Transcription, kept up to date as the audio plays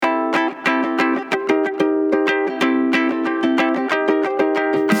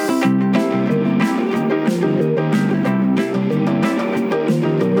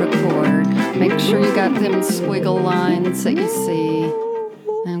them squiggle lines that you see.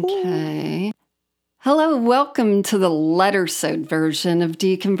 Okay. Hello, welcome to the letter-sewed version of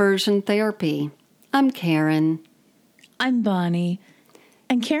Deconversion Therapy. I'm Karen. I'm Bonnie.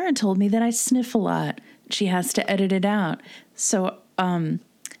 And Karen told me that I sniff a lot. She has to edit it out. So,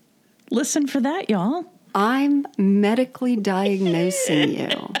 listen for that, y'all. I'm medically diagnosing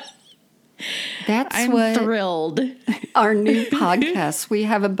you. I'm thrilled. Our new podcast. We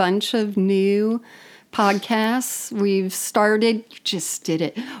have a bunch of new podcasts. We started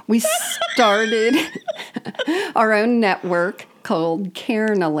our own network called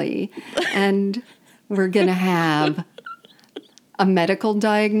Karenly, and we're going to have a medical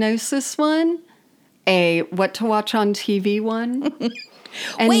diagnosis one, a what to watch on TV one,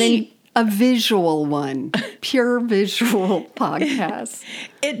 and then a visual one, pure visual podcast.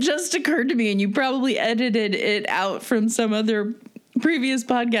 It just occurred to me, and you probably edited it out from some other previous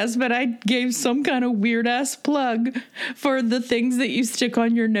podcast, but I gave some kind of weird-ass plug for the things that you stick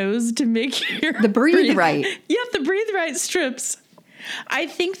on your nose to make your... The Breathe Right. Yeah, the Breathe Right strips. I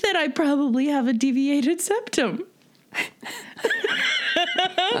think that I probably have a deviated septum.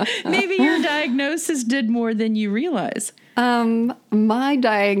 Maybe your diagnosis did more than you realize. My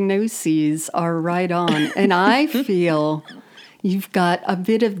diagnoses are right on, and I feel you've got a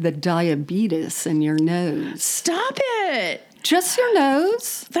bit of the diabetes in your nose. Stop it! Just your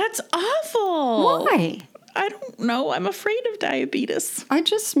nose? That's awful. Why? I don't know. I'm afraid of diabetes. I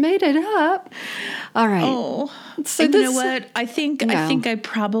just made it up. All right. Oh, so you know what? I think I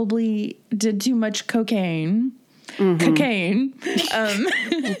probably did too much cocaine. Mm-hmm. Cocaine.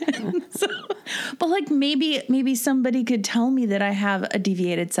 But like maybe somebody could tell me that I have a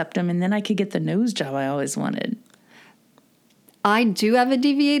deviated septum, and then I could get the nose job I always wanted. I do have a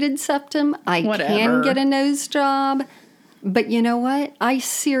deviated septum. I can get a nose job. But you know what?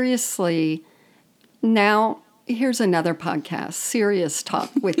 Now, here's another podcast, Serious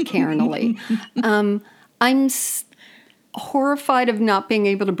Talk with Karenly. I'm horrified of not being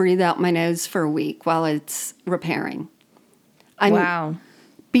able to breathe out my nose for a week while it's repairing. Wow.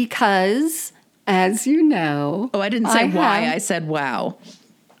 Because, as you know... Oh, I didn't say why. I said wow.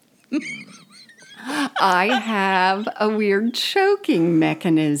 I have a weird choking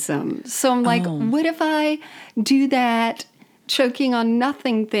mechanism. So I'm like, what if I do that choking on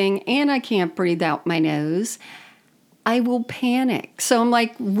nothing thing and I can't breathe out my nose? I will panic. So I'm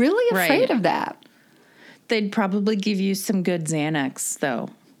like really afraid of that. They'd probably give you some good Xanax, though,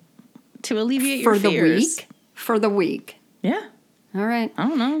 to alleviate your fears. For the week. Yeah. All right. I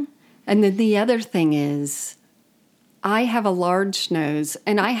don't know. And then the other thing is, I have a large nose,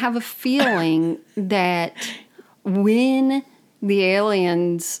 and I have a feeling that when the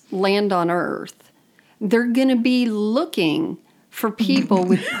aliens land on Earth, they're going to be looking for people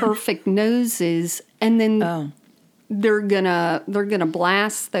with perfect noses, and then they're gonna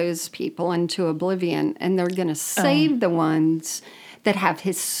blast those people into oblivion, and they're gonna save the ones that have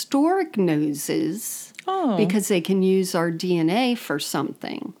historic noses because they can use our DNA for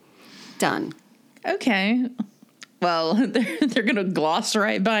something. Done. Okay. Well, they're gonna gloss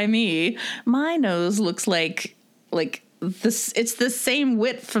right by me. My nose looks like this. It's the same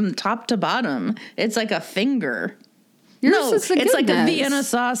width from top to bottom. It's like a finger. It's like a Vienna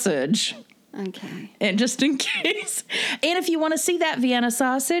sausage. Okay. And just in case. And if you want to see that Vienna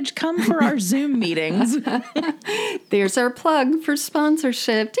sausage, come for our Zoom meetings. There's our plug for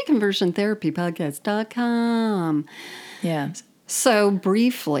sponsorship, deconversiontherapypodcast.com. Yeah. So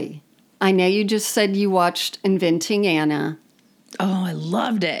briefly, I know you just said you watched Inventing Anna. Oh, I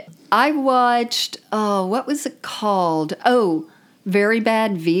loved it. I watched, what was it called? Oh, Very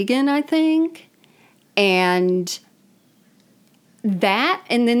Bad Vegan, I think. And that,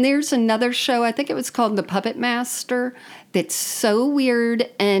 and then there's another show, I think it was called The Puppet Master, that's so weird,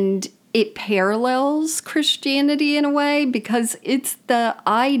 and it parallels Christianity in a way because it's the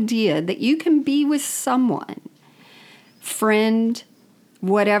idea that you can be with someone, friend,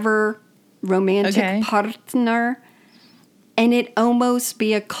 whatever, romantic partner, and it almost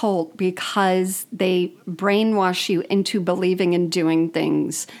be a cult because they brainwash you into believing and doing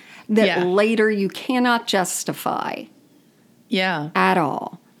things that later you cannot justify. Yeah. At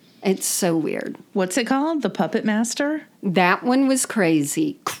all. It's so weird. What's it called? The Puppet Master? That one was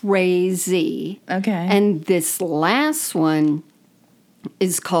crazy. Crazy. Okay. And this last one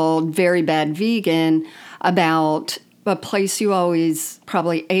is called Very Bad Vegan, about a place you always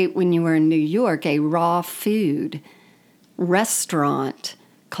probably ate when you were in New York, a raw food restaurant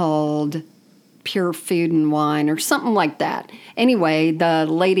called Pure Food and Wine or something like that. Anyway, the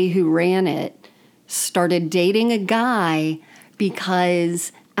lady who ran it started dating a guy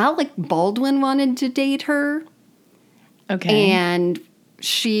because Alec Baldwin wanted to date her. Okay. And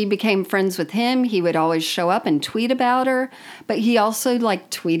she became friends with him. He would always show up and tweet about her. But he also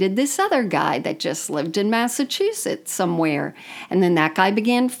tweeted this other guy that just lived in Massachusetts somewhere. And then that guy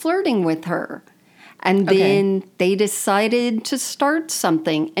began flirting with her. And then they decided to start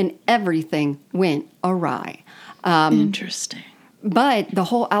something and everything went awry. Interesting. But the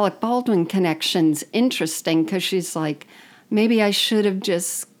whole Alec Baldwin connection's interesting because she's like, maybe I should have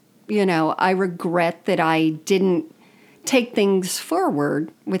just, I regret that I didn't take things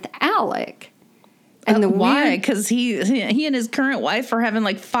forward with Alec. And why? Because he and his current wife are having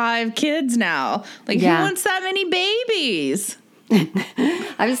 5 kids now. Who wants that many babies?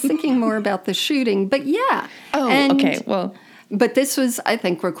 I was thinking more about the shooting, but yeah. Oh, okay. Well, but this was, I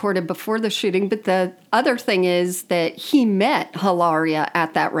think, recorded before the shooting. But the other thing is that he met Hilaria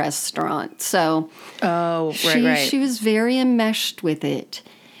at that restaurant. So she was very enmeshed with it.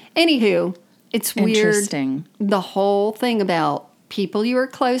 Anywho, it's weird. Interesting. The whole thing about people you are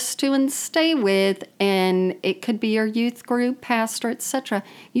close to and stay with, and it could be your youth group, pastor, etc.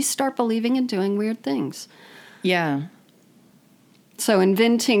 You start believing and doing weird things. Yeah. So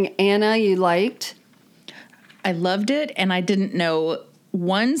Inventing Anna, you liked? I loved it, and I didn't know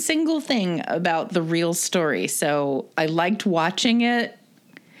one single thing about the real story. So I liked watching it,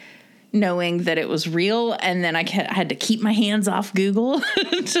 knowing that it was real, and then I had to keep my hands off Google.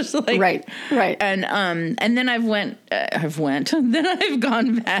 Just right. And then then I've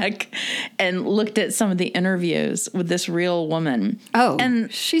gone back and looked at some of the interviews with this real woman. Oh,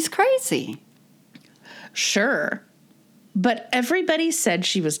 and she's crazy. Sure. But everybody said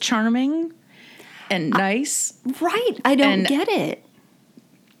she was charming and nice. Right. I don't get it.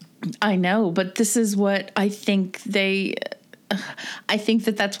 I know, but this is what I think I think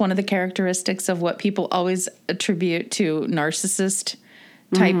that's one of the characteristics of what people always attribute to narcissist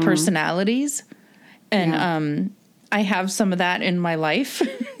type personalities. And I have some of that in my life.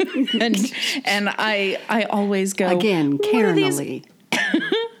 and I always go, again, carnally.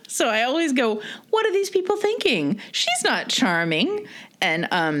 So I always go, what are these people thinking? She's not charming. And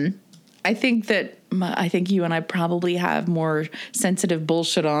I think you and I probably have more sensitive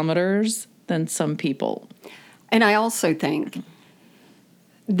bullshitometers than some people. And I also think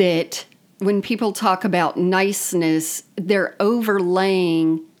that when people talk about niceness, they're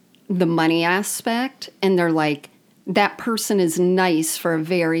overlaying the money aspect, and they're like, that person is nice for a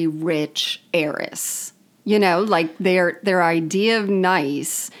very rich heiress. Their idea of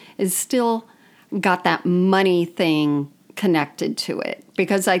nice is still got that money thing connected to it.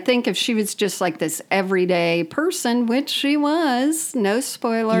 Because I think if she was just like this everyday person, which she was, no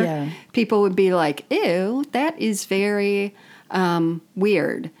spoiler, people would be like, ew, that is very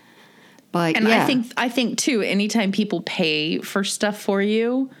weird. But I think too, anytime people pay for stuff for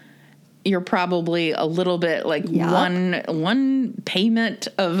you, you're probably a little bit one payment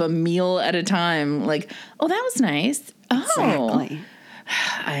of a meal at a time. Oh, that was nice. Oh, exactly.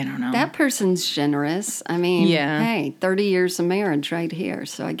 I don't know. That person's generous. I mean, hey, 30 years of marriage right here,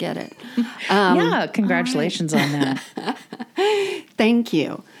 so I get it. Congratulations on that. Thank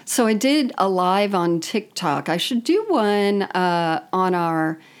you. So I did a live on TikTok. I should do one on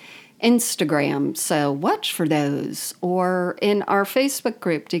our Instagram, so watch for those. Or in our Facebook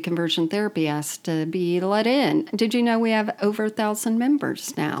group, Deconversion Therapy asked to be let in. Did you know we have over 1,000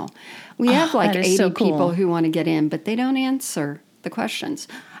 members now? We have 80 people who want to get in, but they don't answer the questions.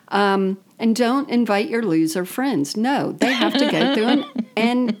 And don't invite your loser friends. No, they have to go through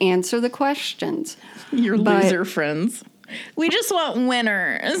and answer the questions. Your loser friends. We just want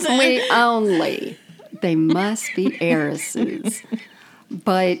winners. They must be heiresses.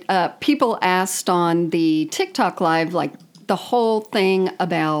 But people asked on the TikTok live, the whole thing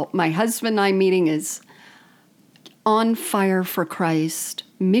about my husband and I meeting is on fire for Christ,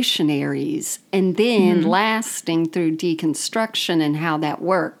 missionaries, and then lasting through deconstruction and how that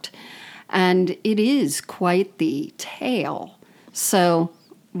worked. And it is quite the tale. So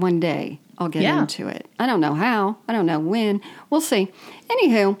one day I'll get into it. I don't know how. I don't know when. We'll see.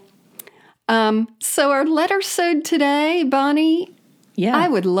 Anywho, so our letter-sode today, Bonnie, I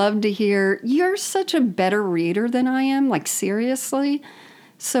would love to hear. You're such a better reader than I am, seriously.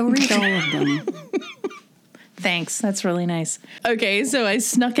 So read all of them. Thanks. That's really nice. Okay, so I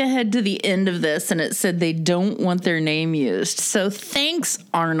snuck ahead to the end of this, and it said they don't want their name used. So thanks,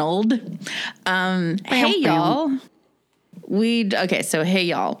 Arnold. Hey, y'all. Hey,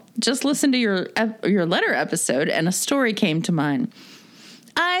 y'all. Just listened to your letter episode, and a story came to mind.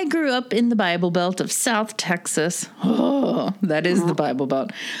 I grew up in the Bible Belt of South Texas. Oh, that is the Bible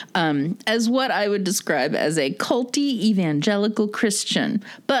Belt. As what I would describe as a culty evangelical Christian,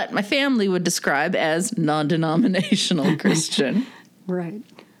 but my family would describe as non-denominational Christian. Right.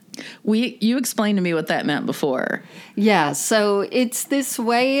 You explained to me what that meant before. Yeah, so it's this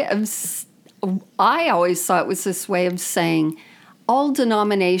way of, I always thought it was this way of saying all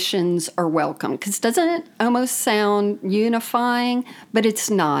denominations are welcome, because doesn't it almost sound unifying? But it's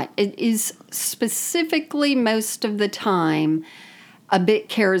not. It is specifically most of the time a bit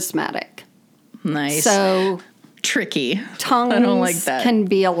charismatic. Nice. So tricky. tongues I don't like that. can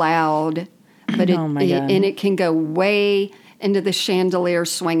be allowed, but Oh my God. and it can go way into the chandelier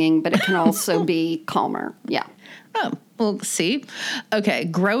swinging, but it can also be calmer. Yeah. Oh, well, see. Okay,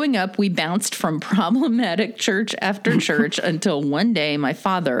 growing up, we bounced from problematic church after church until one day my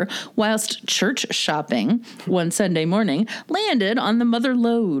father, whilst church shopping one Sunday morning, landed on the Mother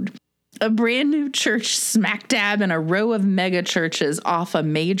Lode, a brand new church smack dab in a row of mega churches off a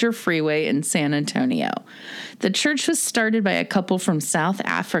major freeway in San Antonio. The church was started by a couple from South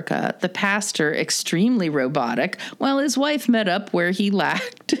Africa, the pastor extremely robotic, while his wife met up where he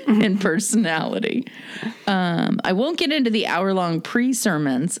lacked in personality. I won't get into the hour-long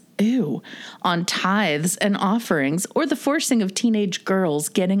pre-sermons, on tithes and offerings, or the forcing of teenage girls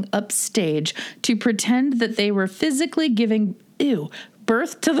getting upstage to pretend that they were physically giving,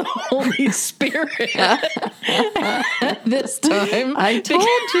 birth to the Holy Spirit this time. I told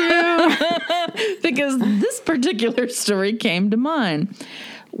you. Because this particular story came to mind.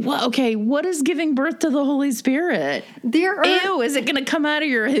 Well, okay, what is giving birth to the Holy Spirit? Is it going to come out of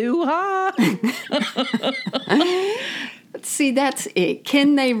your hoo-ha? See, that's it.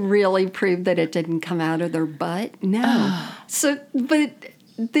 Can they really prove that it didn't come out of their butt? No. But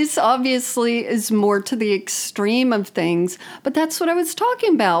this obviously is more to the extreme of things, but that's what I was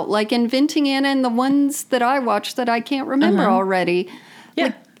talking about, like Inventing Anna and the ones that I watched that I can't remember already. Yeah.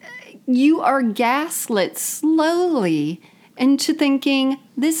 Like, you are gaslit slowly into thinking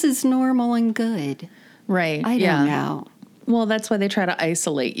this is normal and good. Right. I don't know. Well, that's why they try to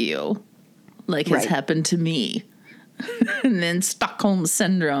isolate you, like has happened to me. And then Stockholm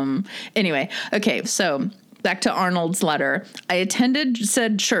Syndrome. Anyway, okay, so back to Arnold's letter. I attended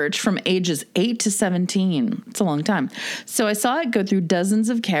said church from ages 8 to 17. It's a long time. So I saw it go through dozens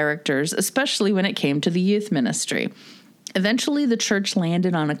of characters, especially when it came to the youth ministry. Eventually, the church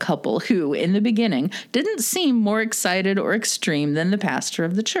landed on a couple who, in the beginning, didn't seem more excited or extreme than the pastor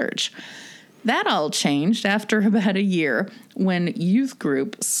of the church. That all changed after about a year when youth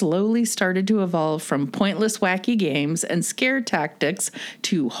group slowly started to evolve from pointless wacky games and scare tactics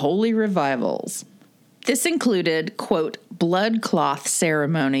to holy revivals. This included, quote, blood cloth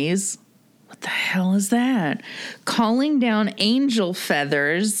ceremonies. What the hell is that? Calling down angel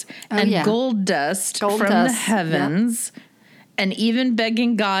feathers and gold dust from the heavens. Yep. And even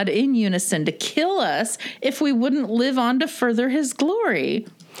begging God in unison to kill us if we wouldn't live on to further his glory.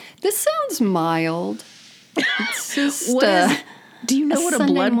 This sounds mild. It's just do you know what a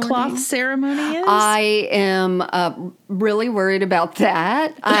blood cloth ceremony is? I am really worried about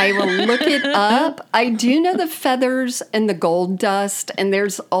that. I will look it up. I do know the feathers and the gold dust, and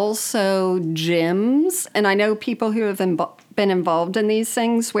there's also gems. And I know people who have been involved in these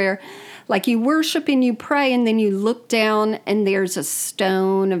things where, like, you worship and you pray, and then you look down, and there's a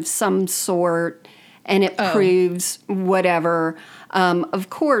stone of some sort, and it proves whatever. Of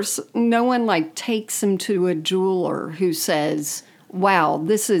course, no one takes him to a jeweler who says, wow,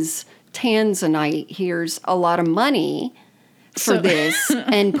 this is tanzanite. Here's a lot of money for this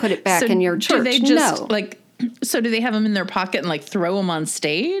and put it back in your church. Do they just so do they have them in their pocket and throw them on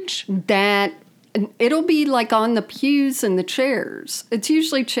stage? That it'll be on the pews and the chairs. It's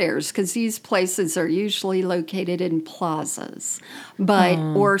usually chairs because these places are usually located in plazas,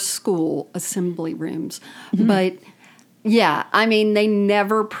 or school assembly rooms. Mm-hmm. But yeah, I mean, they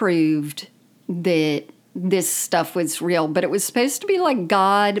never proved that this stuff was real, but it was supposed to be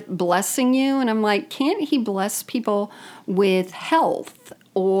God blessing you. And I'm like, can't he bless people with health?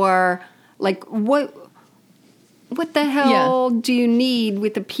 Or what the hell do you need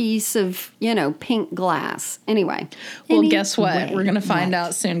with a piece of, pink glass? Anyway. Well, guess what? We're going to find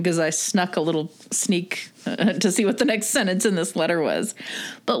out soon because I snuck a little sneak to see what the next sentence in this letter was.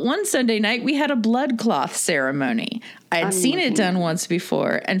 But one Sunday night, we had a blood cloth ceremony. I had seen it done once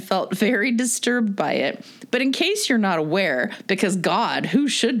before and felt very disturbed by it. But in case you're not aware, because God, who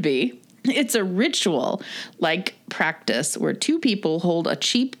should be, It's a ritual-like practice where two people hold a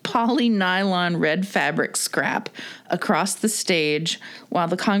cheap poly nylon red fabric scrap across the stage while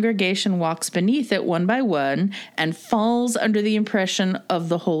the congregation walks beneath it one by one and falls under the impression of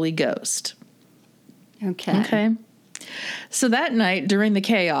the Holy Ghost. Okay. So that night, during the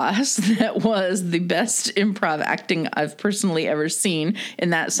chaos that was the best improv acting I've personally ever seen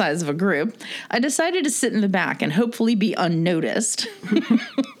in that size of a group, I decided to sit in the back and hopefully be unnoticed.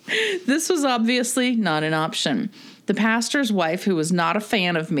 This was obviously not an option. The pastor's wife, who was not a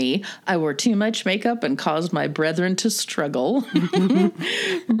fan of me, I wore too much makeup and caused my brethren to struggle,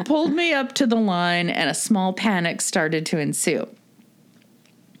 pulled me up to the line, and a small panic started to ensue.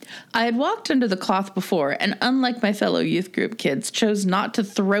 I had walked under the cloth before, and unlike my fellow youth group kids, chose not to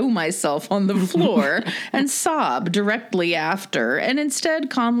throw myself on the floor and sob directly after, and instead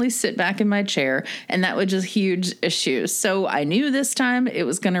calmly sit back in my chair, and that was just huge issue. So I knew this time it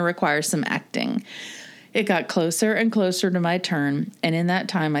was going to require some acting. It got closer and closer to my turn, and in that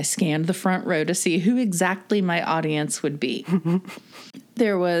time I scanned the front row to see who exactly my audience would be.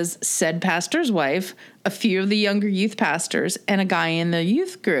 There was said pastor's wife, a few of the younger youth pastors, and a guy in the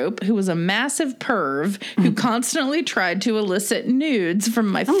youth group who was a massive perv who constantly tried to elicit nudes from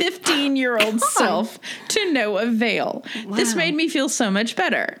my 15-year-old self to no avail. Wow. This made me feel so much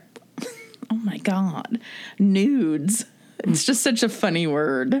better. Oh my God. Nudes. It's just such a funny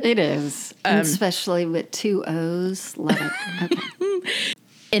word. It is. Especially with 2 O's. Love it. Okay.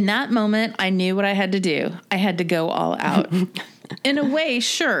 In that moment, I knew what I had to do. I had to go all out. In a way,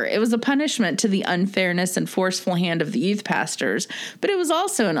 sure, it was a punishment to the unfairness and forceful hand of the youth pastors, but it was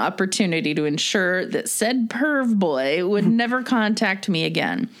also an opportunity to ensure that said perv boy would never contact me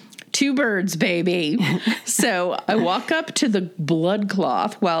again. 2 birds, baby. So I walk up to the blood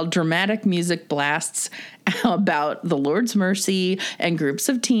cloth while dramatic music blasts about the Lord's mercy, and groups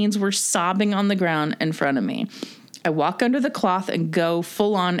of teens were sobbing on the ground in front of me. I walk under the cloth and go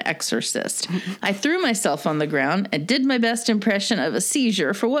full-on exorcist. I threw myself on the ground and did my best impression of a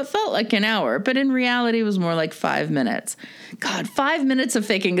seizure for what felt like an hour, but in reality was more like 5 minutes. God, 5 minutes of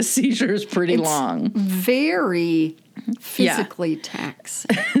faking a seizure is pretty long. Very physically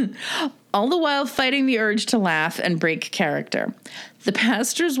taxing. All the while fighting the urge to laugh and break character. The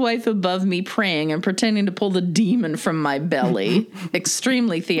pastor's wife above me praying and pretending to pull the demon from my belly,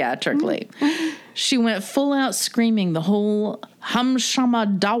 extremely theatrically. She went full out screaming the whole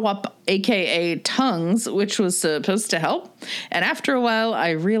Hamshama Dawap, a.k.a. tongues, which was supposed to help. And after a while,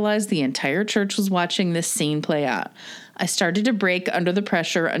 I realized the entire church was watching this scene play out. I started to break under the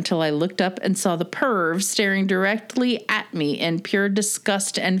pressure until I looked up and saw the perv staring directly at me in pure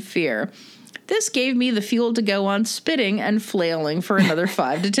disgust and fear. This gave me the fuel to go on spitting and flailing for another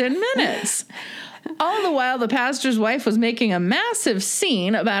 5 to 10 minutes. All the while, the pastor's wife was making a massive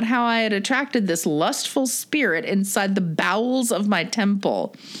scene about how I had attracted this lustful spirit inside the bowels of my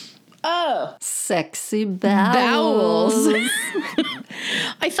temple. Oh. Sexy bowels.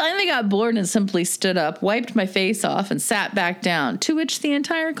 I finally got bored and simply stood up, wiped my face off, and sat back down, to which the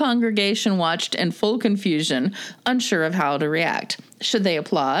entire congregation watched in full confusion, unsure of how to react. Should they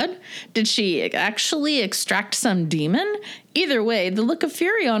applaud? Did she actually extract some demon? Either way, the look of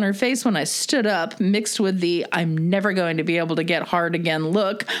fury on her face when I stood up, mixed with the I'm never going to be able to get hard again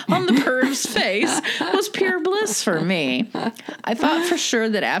look on the perv's face, was pure bliss for me. I thought for sure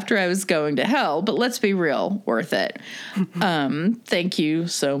that after I was going to hell, but let's be real, worth it. Thank you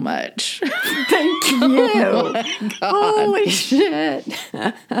so much. Thank you. Oh my God. Holy shit.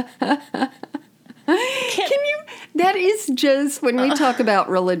 Can you? That is just when we talk about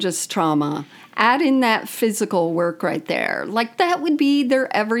religious trauma, add in that physical work right there. Like that would be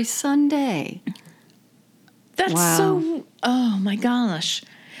there every Sunday. That's so, oh my gosh.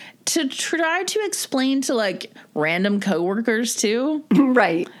 To try to explain to like random coworkers too.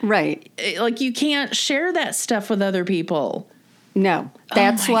 Right. Like you can't share that stuff with other people. No.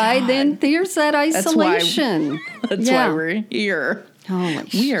 That's why God. Then there's that isolation. That's why we're here. Holy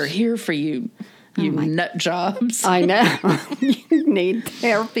we are here for you. You nut jobs. I know. You need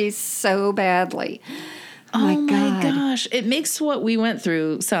therapy so badly. Oh my gosh. It makes what we went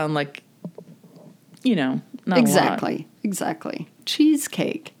through sound like, not exactly. a lot. Exactly.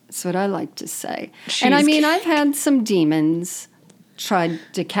 Cheesecake. That's what I like to say. Cheesecake. And I mean, I've had some demons tried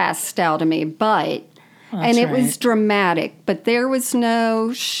to cast out of me, but, and it was dramatic, but there was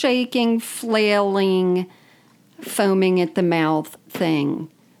no shaking, flailing, foaming at the mouth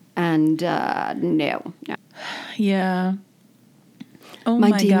thing. And no. Yeah. Oh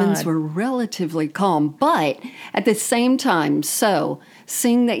my demons God. were relatively calm, but at the same time,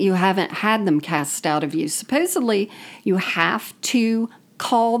 seeing that you haven't had them cast out of you, supposedly you have to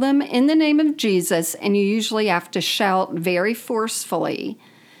call them in the name of Jesus, and you usually have to shout very forcefully,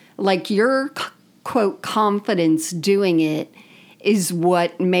 like your, quote, confidence doing it is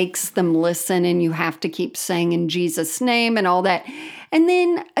what makes them listen, and you have to keep saying in Jesus' name and all that. And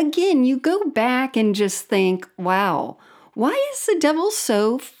then again, you go back and just think, wow, why is the devil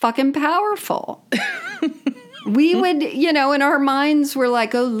so fucking powerful? We would, in our minds, we're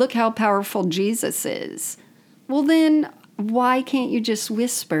like, oh, look how powerful Jesus is. Well, then why can't you just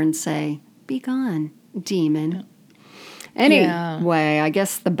whisper and say, be gone, demon? Anyway, I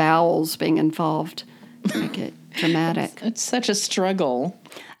guess the bowels being involved make it dramatic. It's such a struggle.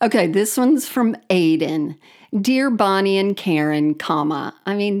 Okay, this one's from Aiden. Dear Bonnie and Karen, comma.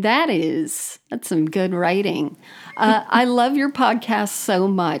 I mean, that's some good writing. I love your podcast so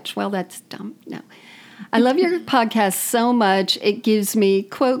much. Well, that's dumb. No. I love your podcast so much. It gives me,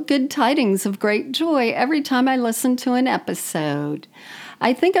 quote, good tidings of great joy every time I listen to an episode.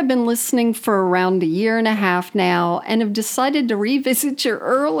 I think I've been listening for around 1.5 years now and have decided to revisit your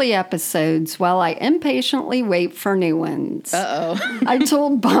early episodes while I impatiently wait for new ones. Uh-oh. I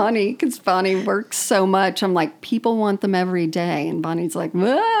told Bonnie, because Bonnie works so much, I'm like, people want them every day. And Bonnie's like,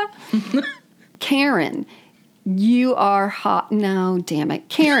 ah. Karen, you are hot. No, damn it.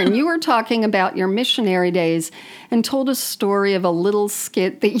 Karen, you were talking about your missionary days and told a story of a little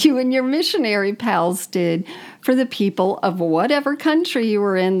skit that you and your missionary pals did for the people of whatever country you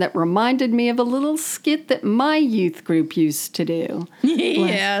were in that reminded me of a little skit that my youth group used to do.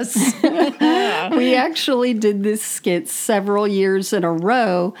 Yes. We actually did this skit several years in a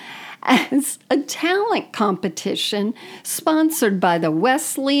row as a talent competition sponsored by the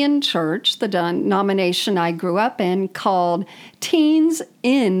Wesleyan Church, the denomination I grew up in, called Teens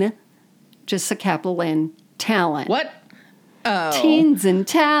in, just a capital N, Talent. What? Oh. Teens in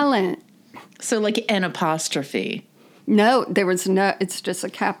Talent. So like an apostrophe. No, it's just a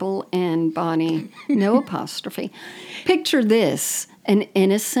capital N, Bonnie. No apostrophe. Picture this. An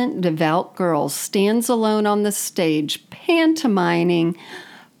innocent, devout girl stands alone on the stage, pantomiming,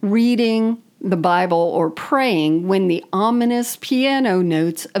 reading the Bible or praying when the ominous piano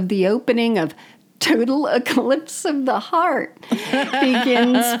notes of the opening of Total Eclipse of the Heart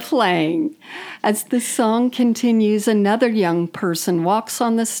begins playing. As the song continues, another young person walks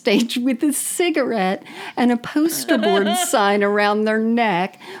on the stage with a cigarette and a poster board sign around their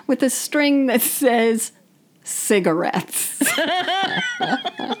neck with a string that says, cigarettes.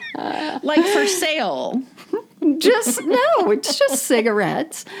 Like for sale. It's just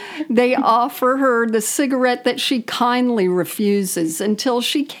cigarettes. They offer her the cigarette that she kindly refuses until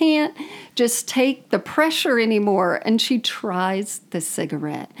she can't just take the pressure anymore, and she tries the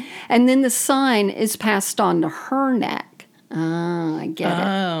cigarette. And then the sign is passed on to her neck. Oh, I get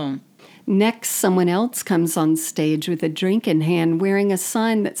it. Next, someone else comes on stage with a drink in hand wearing a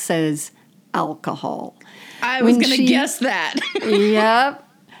sign that says alcohol. I was going to guess that. Yep.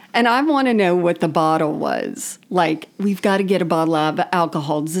 And I want to know what the bottle was. Like, we've got to get a bottle of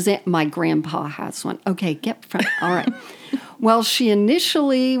alcohol. My grandpa has one. Okay, get from. All right. While she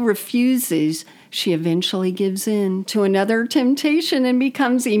initially refuses, she eventually gives in to another temptation and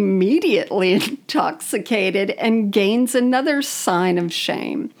becomes immediately intoxicated and gains another sign of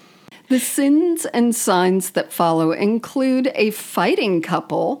shame. The sins and signs that follow include a fighting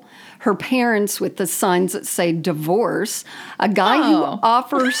couple, her parents with the signs that say divorce, a guy who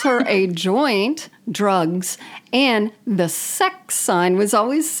offers her a joint, drugs, and the sex sign was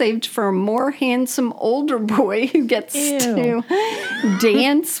always saved for a more handsome older boy who gets to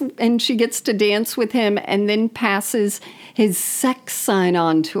dance, and she gets to dance with him and then passes his sex sign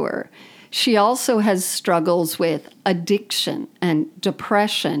on to her. She also has struggles with addiction and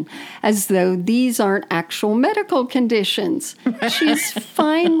depression, as though these aren't actual medical conditions. She's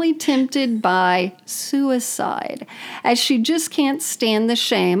finally tempted by suicide, as she just can't stand the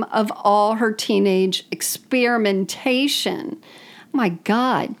shame of all her teenage experimentation. My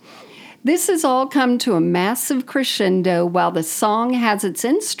God. This has all come to a massive crescendo while the song has its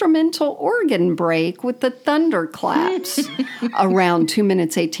instrumental organ break with the thunderclaps around 2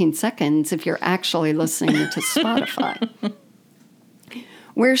 minutes, 18 seconds if you're actually listening to Spotify,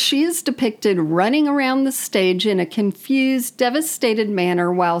 where she is depicted running around the stage in a confused, devastated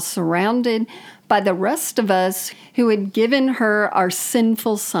manner while surrounded by the rest of us who had given her our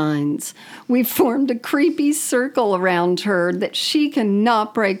sinful signs. We formed a creepy circle around her that she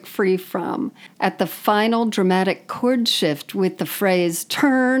cannot break free from. At the final dramatic chord shift with the phrase,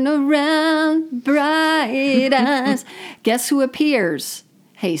 "Turn around, bright eyes," guess who appears?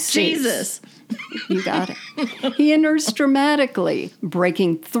 Jesus. Jesus. You got it. He enters dramatically,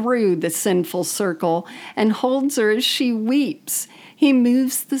 breaking through the sinful circle, and holds her as she weeps. He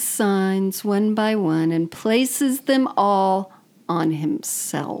moves the signs one by one and places them all on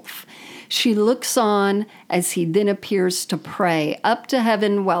himself. She looks on as he then appears to pray up to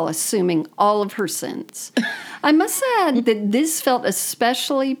heaven while assuming all of her sins. I must add that this felt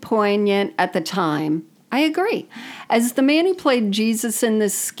especially poignant at the time. I agree, as the man who played Jesus in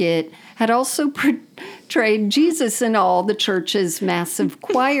this skit had also portrayed Jesus in all the church's massive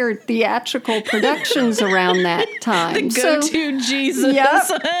choir theatrical productions around that time. The go-to Jesus.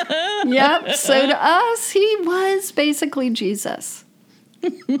 Yep. So to us, he was basically Jesus.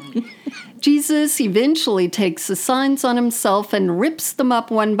 Jesus eventually takes the signs on himself and rips them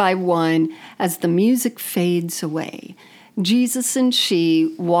up one by one as the music fades away. Jesus and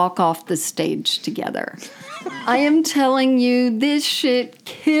she walk off the stage together. I am telling you, this shit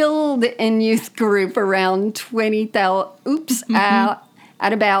killed in youth group around 20,000,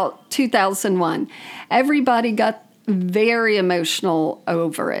 at about 2001. Everybody got very emotional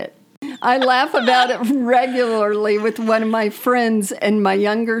over it. I laugh about it regularly with one of my friends and my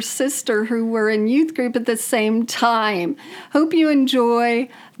younger sister who were in youth group at the same time. Hope you enjoy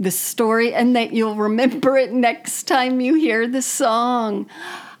the story and that you'll remember it next time you hear the song.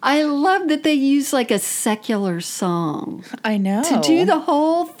 I love that they use like a secular song. I know. To do the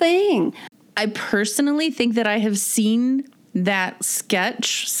whole thing. I personally think that I have seen that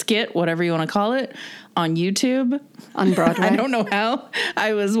skit, whatever you want to call it, on YouTube. On Broadway. I don't know how.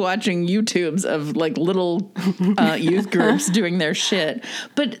 I was watching YouTubes of like little youth groups doing their shit.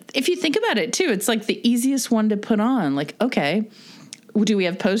 But if you think about it too, it's like the easiest one to put on. Like, okay, do we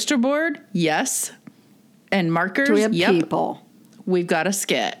have poster board? Yes. And markers? Do we have yep. people? We've got a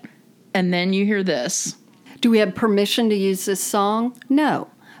skit. And then you hear this. Do we have permission to use this song? No.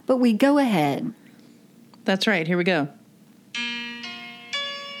 But we go ahead. That's right. Here we go.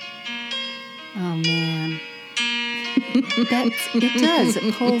 Oh, man. It does.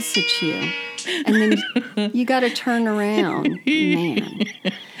 It pulls at you. And then you got to turn around. Man.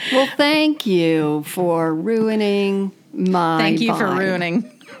 Well, thank you for ruining my Thank you vibe. for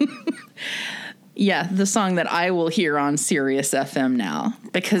ruining. Yeah, the song that I will hear on Sirius FM now.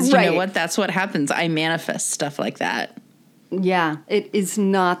 Because you know what? That's what happens. I manifest stuff like that. Yeah, it is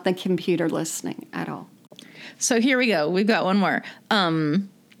not the computer listening at all. So here we go. We've got one more.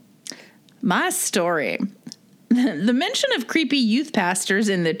 My story. The mention of creepy youth pastors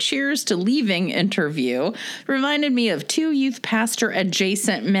in the Cheers to Leaving interview reminded me of two youth pastor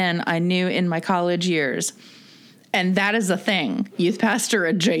adjacent men I knew in my college years. And that is a thing. Youth pastor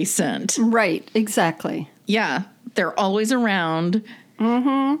adjacent. Right, exactly. Yeah, they're always around.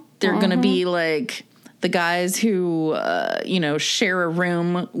 Mm-hmm. They're going to be like the guys who, share a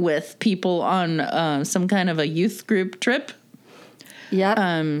room with people on some kind of a youth group trip. Yep.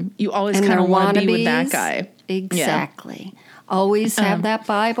 You always kind of want to be with that guy. Exactly. Yeah. Always have that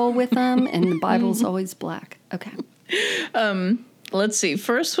Bible with them, and the Bible's always black. Okay. Let's see.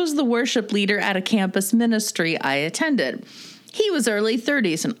 First was the worship leader at a campus ministry I attended. He was early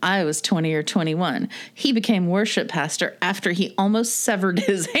 30s and I was 20 or 21. He became worship pastor after he almost severed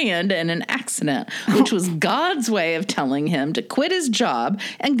his hand in an accident, which was God's way of telling him to quit his job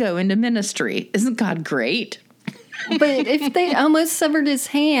and go into ministry. Isn't God great? But if they almost severed his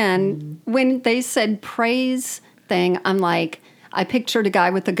hand, when they said praise thing, I'm like, I pictured a guy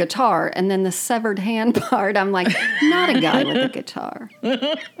with a guitar, and then the severed hand part, I'm like, not a guy with a guitar.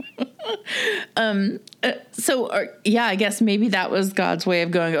 I guess maybe that was God's way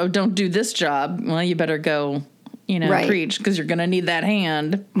of going, oh, don't do this job. Well, you better go, preach, because you're going to need that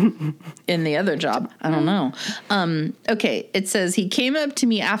hand in the other job. I don't know. Okay, it says, he came up to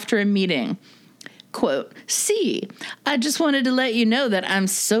me after a meeting. Quote, "See, I just wanted to let you know that I'm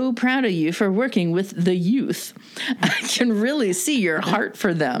so proud of you for working with the youth. I can really see your heart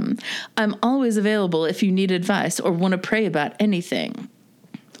for them. I'm always available if you need advice or want to pray about anything."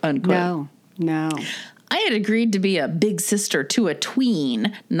 Unquote. No. I had agreed to be a big sister to a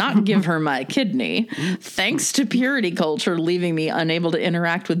tween, not give her my kidney. Thanks to purity culture leaving me unable to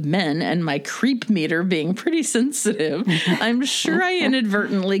interact with men and my creep meter being pretty sensitive, I'm sure I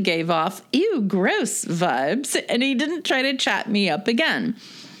inadvertently gave off, ew, gross vibes, and he didn't try to chat me up again.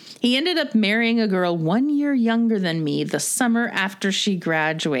 He ended up marrying a girl 1 year younger than me the summer after she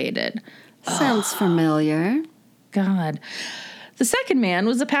graduated. Sounds familiar. God. The second man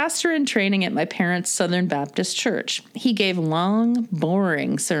was a pastor in training at my parents' Southern Baptist church. He gave long,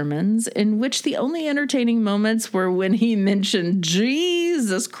 boring sermons in which the only entertaining moments were when he mentioned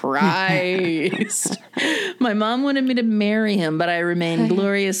Jesus Christ. My mom wanted me to marry him, but I remained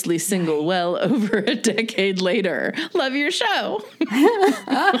gloriously single well over a decade later. Love your show.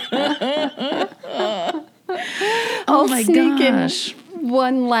 I'll my sneak gosh. in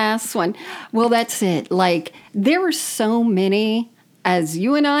one last one. Well, that's it. Like, there were so many, as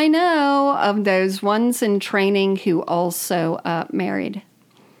you and I know, of those ones in training who also married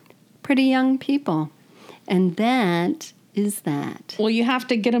pretty young people. And that is that. Well, you have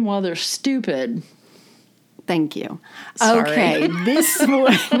to get them while they're stupid. Thank you. Sorry. Okay, this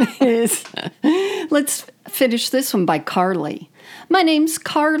one is, let's finish this one by Carly. My name's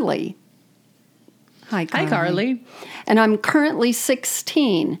Carly. Hi, Carly. Hi, Carly. And I'm currently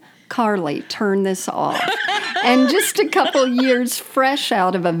 16. Carly, turn this off. And just a couple years fresh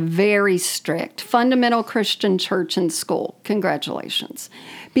out of a very strict fundamental Christian church and school. Congratulations.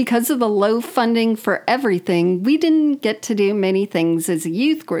 Because of the low funding for everything, we didn't get to do many things as a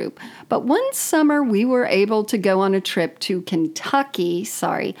youth group. But one summer, we were able to go on a trip to Kentucky,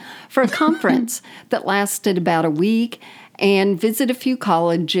 for a conference that lasted about a week and visit a few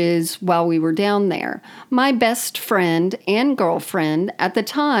colleges while we were down there. My best friend and girlfriend at the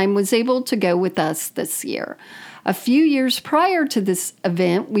time was able to go with us this year. A few years prior to this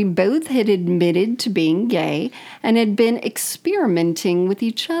event, we both had admitted to being gay and had been experimenting with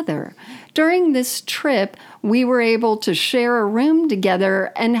each other. During this trip, we were able to share a room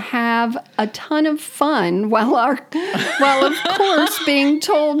together and have a ton of fun while of course being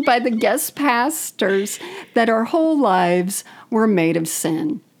told by the guest pastors that our whole lives were made of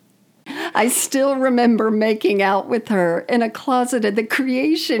sin. I still remember making out with her in a closet at the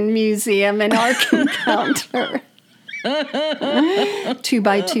Creation Museum in Ark Encounter. 2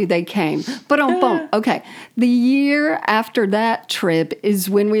 by 2 they came. Boom. Okay. The year after that trip is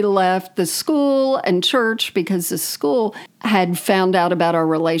when we left the school and church because the school had found out about our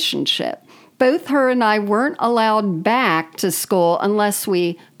relationship. Both her and I weren't allowed back to school unless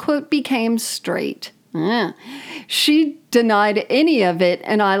we, quote, became straight. She denied any of it,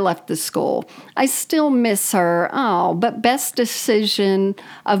 and I left the school. I still miss her. But best decision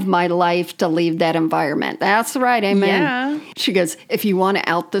of my life to leave that environment. That's right, amen. Yeah. She goes, if you want to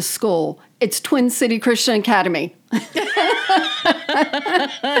out the school, it's Twin City Christian Academy.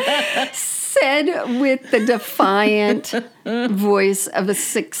 Said with the defiant voice of a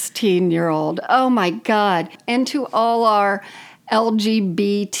 16-year-old. Oh, my God. And to all our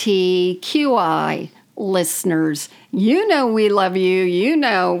LGBTQI listeners, you know we love you. You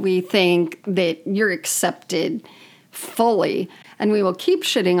know we think that you're accepted fully. And we will keep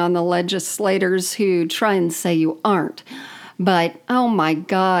shitting on the legislators who try and say you aren't. But, oh my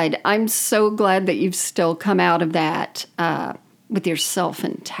God, I'm so glad that you've still come out of that with yourself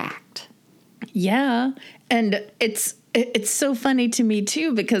intact. Yeah. And it's so funny to me,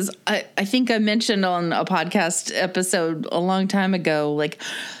 too, because I think I mentioned on a podcast episode a long time ago, like,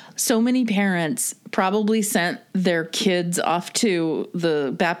 so many parents probably sent their kids off to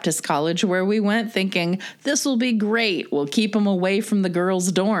the Baptist college where we went thinking, this will be great. We'll keep them away from the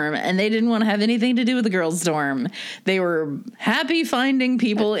girls' dorm. And they didn't want to have anything to do with the girls' dorm. They were happy finding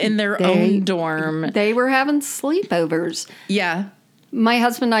people in their own dorm. They were having sleepovers. Yeah. My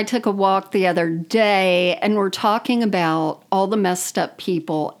husband and I took a walk the other day, and we're talking about all the messed up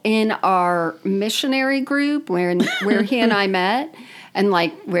people in our missionary group where he and I met. And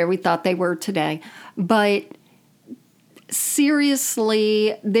like where we thought they were today. But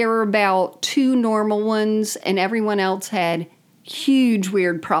seriously, there were about 2 normal ones, and everyone else had huge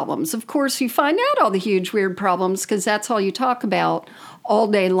weird problems. Of course, you find out all the huge weird problems because that's all you talk about all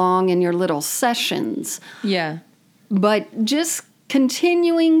day long in your little sessions. Yeah. But just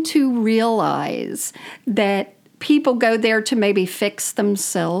continuing to realize that people go there to maybe fix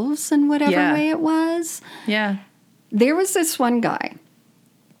themselves in whatever way it was. Yeah. There was this one guy.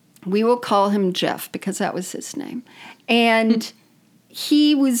 We will call him Jeff because that was his name. And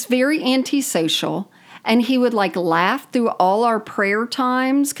he was very antisocial. And he would like laugh through all our prayer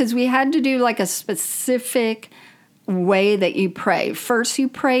times because we had to do like a specific way that you pray. First, you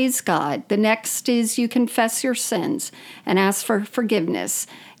praise God. The next is you confess your sins and ask for forgiveness.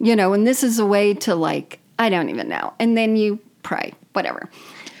 And this is a way to like, I don't even know. And then you pray, whatever.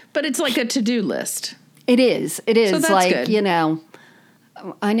 But it's like a to-do list. It is. It is so that's like, good.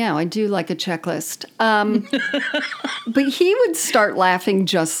 I know, I do like a checklist. But he would start laughing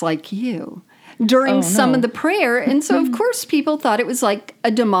just like you during some of the prayer. And so, of course, people thought it was like a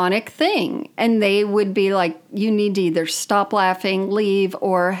demonic thing. And they would be like, you need to either stop laughing, leave,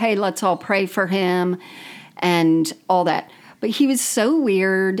 or, hey, let's all pray for him and all that. But he was so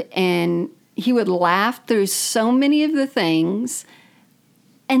weird, and he would laugh through so many of the things.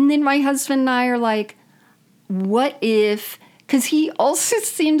 And then my husband and I are like, what if, because he also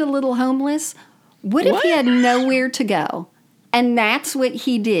seemed a little homeless, what if he had nowhere to go? And that's what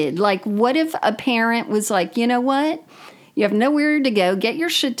he did. Like, what if a parent was like, you know what? You have nowhere to go. Get your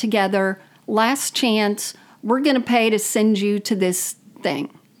shit together. Last chance. We're going to pay to send you to this thing.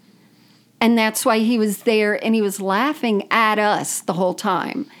 And that's why he was there, and he was laughing at us the whole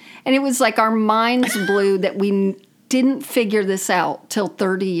time. And it was like our minds blew that we didn't figure this out till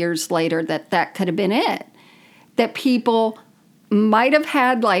 30 years later, that could have been it. That people might have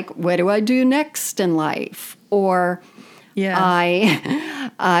had like, what do I do next in life? Or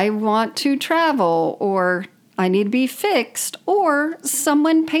I want to travel, or I need to be fixed, or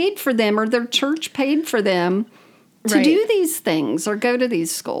someone paid for them, or their church paid for them to do these things or go to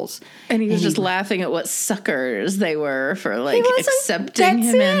these schools. And he was just laughing at what suckers they were for like accepting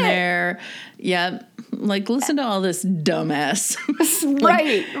him in there. Yeah. Like, listen to all this dumbass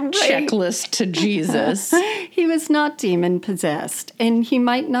checklist to Jesus. He was not demon possessed, and he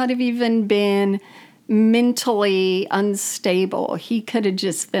might not have even been mentally unstable. He could have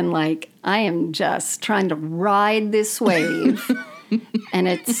just been like, I am just trying to ride this wave. And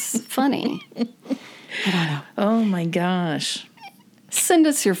it's funny. I don't know. Oh my gosh. Send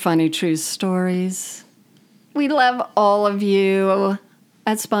us your funny true stories. We love all of you.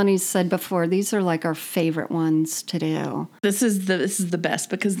 As Bonnie said before, these are like our favorite ones to do. This is the best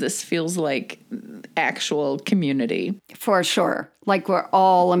because this feels like actual community. For sure. Like we're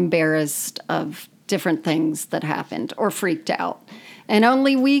all embarrassed of different things that happened or freaked out. And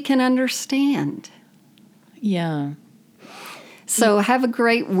only we can understand. Yeah. So have a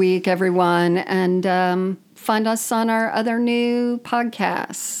great week, everyone. And find us on our other new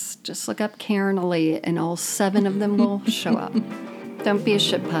podcasts. Just look up Karen Elite, and all 7 of them will show up. Don't be a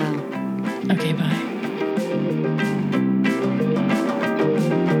shit pile. Okay, bye.